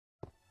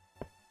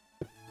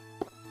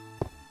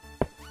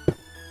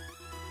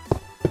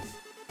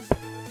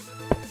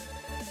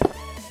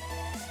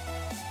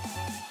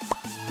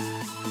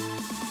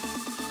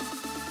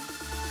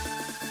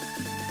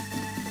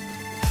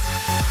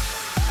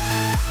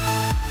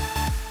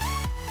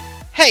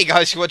Hey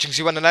guys, you're watching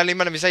Z1 and Only.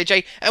 My name is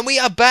AJ, and we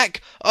are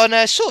back on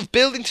a sort of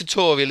building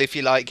tutorial, if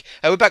you like.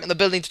 We're back in the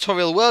building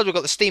tutorial world. We've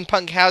got the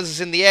steampunk houses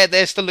in the air.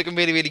 They're still looking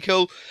really, really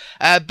cool.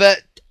 But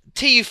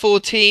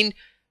TU14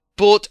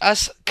 bought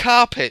us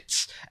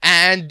carpets,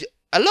 and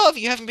a lot of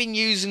you haven't been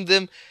using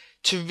them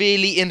to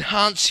really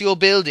enhance your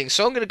building.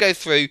 So I'm going to go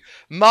through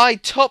my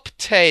top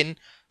 10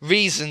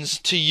 reasons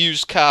to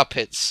use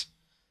carpets.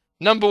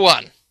 Number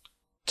 1,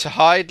 to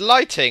hide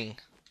lighting.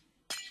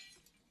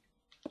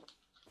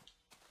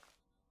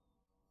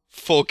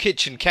 For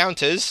kitchen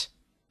counters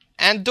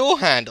and door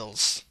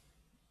handles.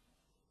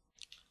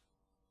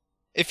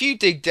 If you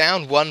dig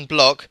down one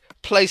block,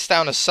 place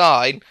down a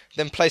sign,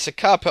 then place a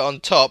carpet on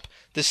top,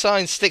 the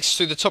sign sticks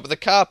through the top of the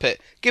carpet,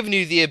 giving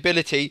you the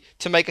ability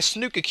to make a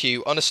snooker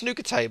cue on a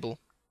snooker table.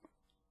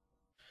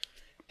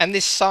 And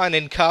this sign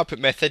and carpet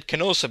method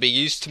can also be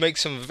used to make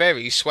some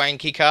very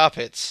swanky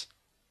carpets.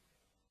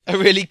 A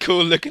really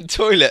cool looking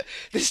toilet.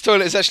 This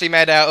toilet is actually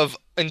made out of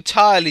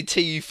entirely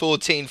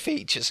TU14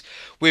 features.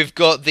 We've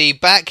got the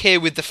back here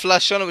with the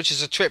flush on it, which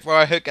is a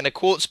tripwire hook and a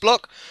quartz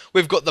block.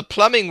 We've got the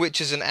plumbing,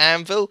 which is an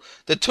anvil.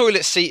 The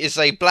toilet seat is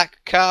a black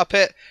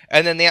carpet,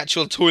 and then the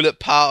actual toilet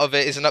part of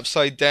it is an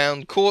upside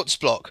down quartz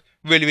block.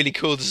 Really, really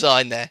cool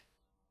design there.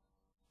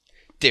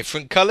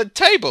 Different coloured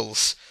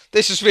tables.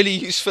 This is really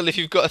useful if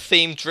you've got a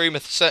themed room,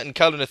 a certain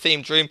colour in a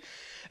themed room.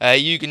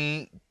 You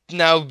can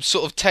now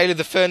sort of tailor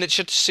the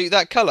furniture to suit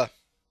that colour.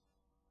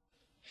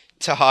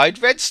 To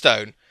hide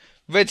redstone.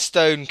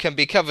 Redstone can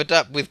be covered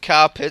up with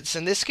carpets,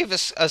 and this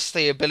gives us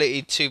the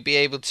ability to be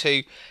able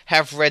to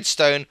have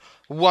redstone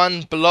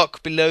one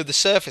block below the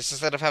surface.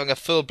 Instead of having a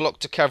full block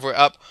to cover it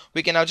up,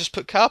 we can now just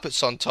put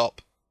carpets on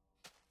top.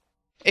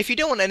 If you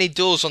don't want any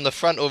doors on the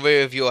front or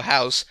rear of your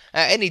house,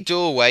 at any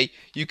doorway,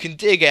 you can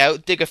dig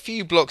a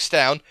few blocks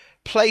down,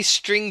 place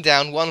string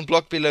down one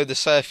block below the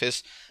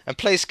surface, and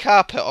place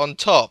carpet on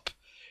top.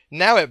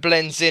 Now it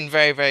blends in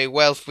very, very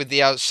well with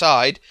the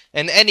outside,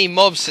 and any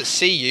mobs that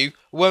see you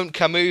won't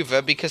come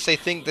over because they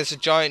think there's a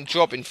giant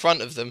drop in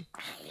front of them.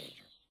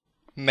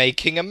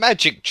 Making a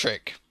magic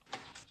trick.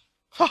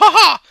 Ha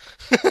ha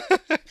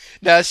ha!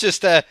 No, it's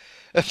just a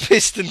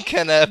piston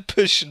can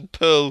push and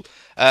pull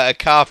a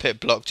carpet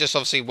block. Just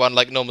obviously one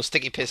like normal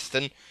sticky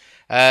piston.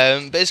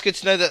 But it's good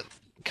to know that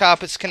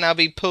carpets can now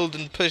be pulled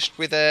and pushed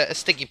with a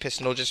sticky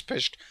piston, or just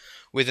pushed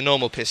with a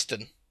normal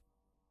piston.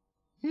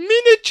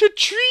 Miniature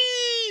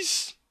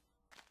trees!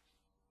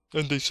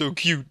 And they're so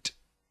cute.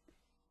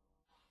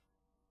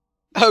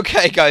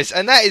 Okay guys,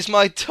 and that is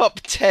my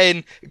top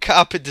 10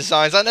 carpet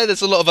designs. I know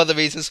there's a lot of other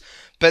reasons,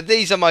 but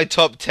these are my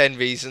top 10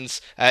 reasons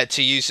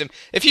to use them.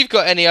 If you've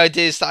got any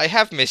ideas that I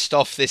have missed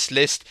off this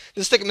list,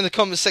 then stick them in the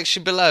comment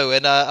section below,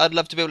 and I'd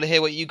love to be able to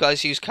hear what you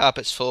guys use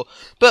carpets for.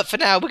 But for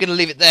now, we're going to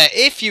leave it there.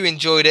 If you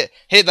enjoyed it,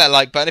 hit that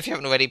like button. If you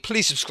haven't already,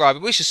 please subscribe,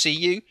 and we shall see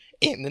you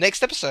in the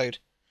next episode.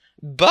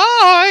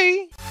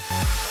 Bye!